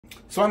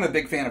So I'm a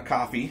big fan of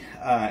coffee,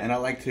 and I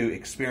like to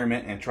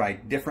experiment and try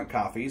different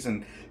coffees,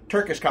 and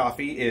Turkish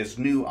coffee is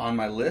new on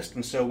my list,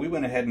 and so we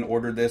went ahead and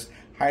ordered this,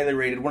 highly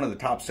rated, one of the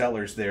top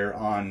sellers there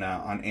on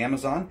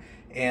Amazon,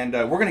 and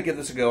we're going to give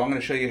this a go. I'm going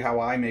to show you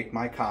how I make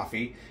my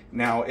coffee.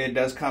 Now, it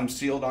does come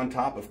sealed on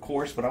top, of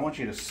course, but I want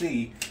you to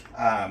see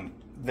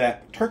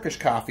that Turkish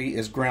coffee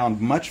is ground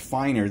much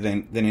finer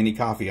than any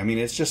coffee. I mean,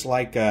 it's just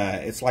like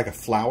it's like a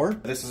flour.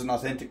 This is an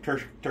authentic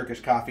Turkish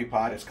coffee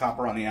pot. It's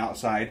copper on the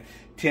outside,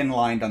 tin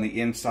lined on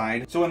the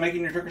inside. So when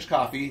making your Turkish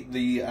coffee,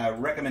 the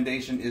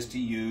recommendation is to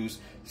use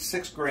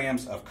 6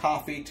 grams of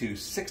coffee to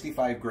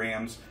 65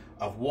 grams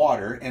of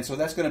water, and so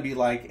that's going to be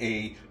like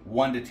a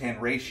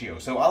 1:10 ratio.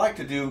 So I like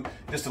to do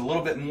just a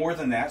little bit more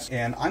than that,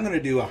 and I'm going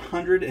to do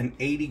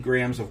 180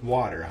 grams of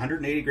water.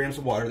 180 grams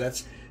of water,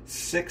 that's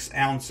 6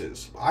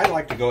 ounces. I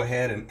like to go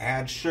ahead and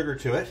add sugar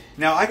to it.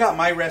 Now, I got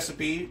my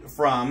recipe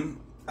from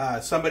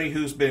somebody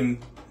who's been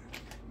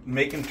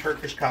making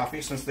Turkish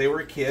coffee since they were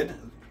a kid.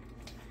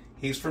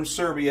 He's from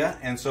Serbia,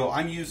 and so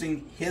I'm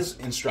using his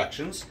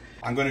instructions.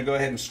 I'm going to go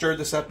ahead and stir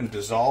this up and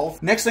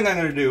dissolve. Next thing I'm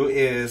going to do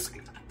is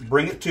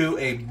bring it to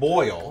a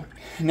boil.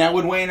 Now,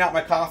 when weighing out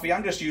my coffee,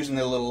 I'm just using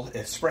a little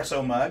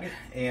espresso mug,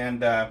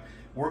 and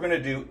we're going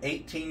to do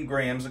 18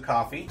 grams of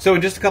coffee. So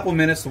in just a couple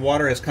minutes, the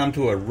water has come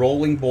to a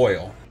rolling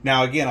boil.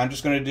 Now again, I'm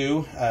just going to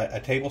do a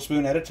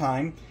tablespoon at a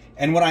time.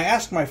 And when I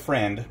asked my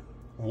friend,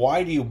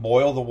 why do you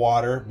boil the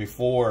water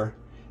before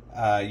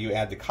you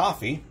add the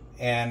coffee?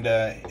 And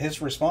his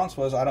response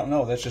was, I don't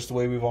know, that's just the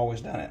way we've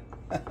always done it.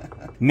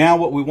 Now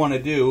what we want to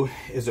do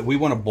is that we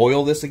want to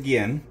boil this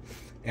again,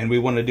 and we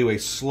want to do a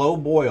slow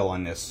boil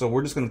on this. So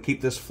we're just going to keep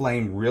this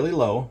flame really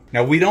low.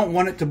 Now, we don't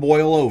want it to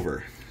boil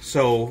over,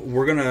 so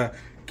we're going to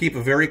keep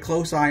a very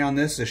close eye on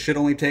this. It should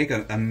only take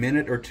a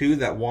minute or two.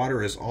 That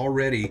water is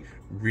already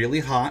really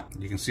hot.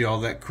 You can see all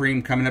that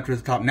cream coming up to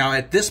the top. Now,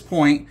 at this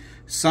point,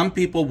 some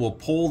people will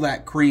pull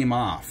that cream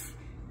off,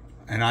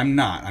 and I'm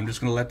not. I'm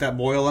just going to let that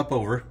boil up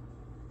over.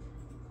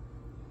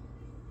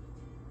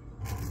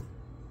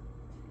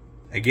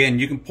 Again,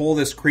 you can pull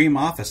this cream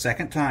off a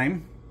second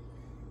time.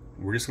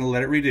 We're just going to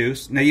let it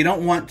reduce. Now, you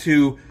don't want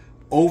to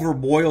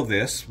overboil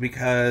this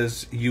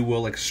because you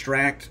will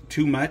extract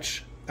too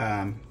much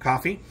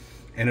coffee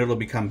and it'll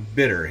become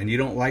bitter. And you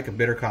don't like a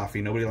bitter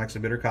coffee. Nobody likes a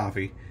bitter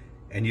coffee.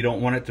 And you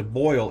don't want it to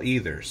boil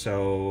either.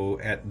 So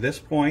at this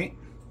point,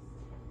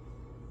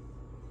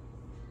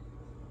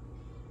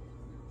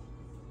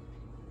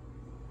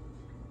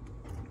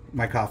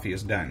 my coffee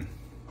is done.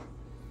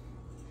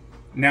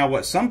 Now,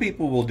 what some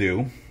people will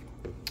do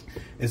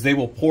is they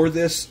will pour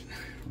this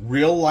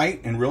real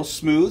light and real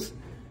smooth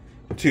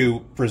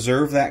to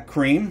preserve that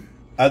cream.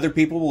 Other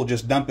people will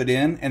just dump it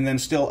in, and then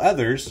still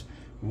others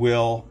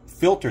will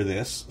filter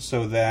this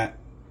so that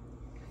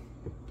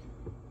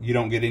you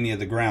don't get any of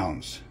the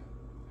grounds.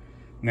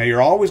 Now,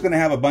 you're always going to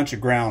have a bunch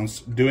of grounds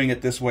doing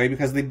it this way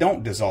because they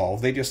don't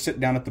dissolve. They just sit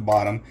down at the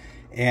bottom.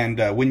 And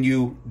when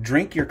you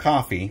drink your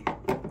coffee,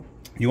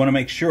 you want to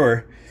make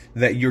sure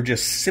that you're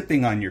just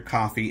sipping on your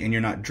coffee and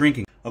you're not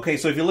drinking. Okay,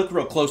 so if you look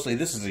real closely,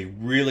 this is a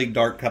really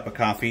dark cup of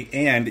coffee,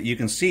 and you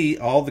can see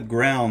all the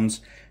grounds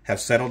have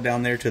settled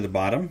down there to the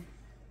bottom.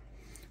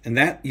 And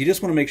that, you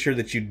just want to make sure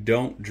that you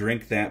don't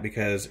drink that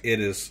because it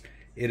is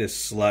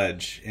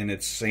sludge and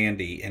it's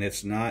sandy and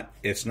it's not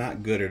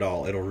good at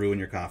all. It'll ruin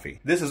your coffee.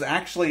 This is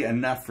actually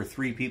enough for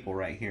 3 people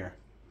right here.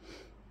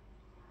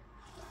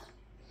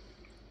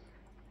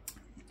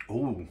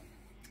 Ooh,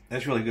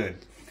 that's really good.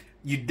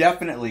 You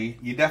definitely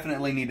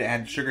need to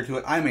add sugar to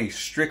it. I'm a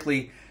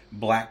strictly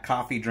black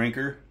coffee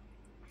drinker,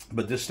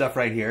 but this stuff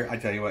right here, I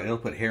tell you what, it'll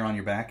put hair on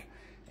your back,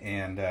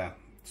 and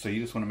so you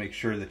just want to make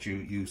sure that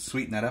you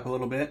sweeten that up a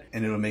little bit,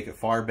 and it'll make it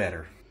far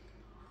better.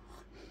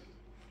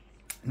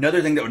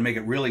 Another thing that would make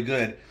it really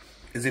good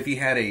is if you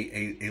had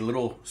a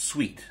little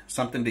sweet,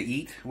 something to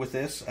eat with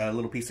this, a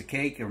little piece of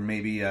cake, or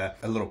maybe a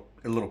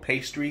little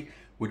pastry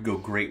would go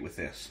great with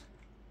this.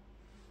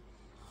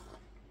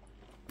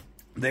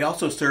 They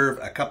also serve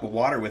a cup of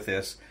water with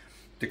this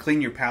to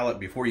clean your palate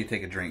before you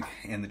take a drink,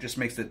 and it just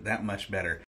makes it that much better.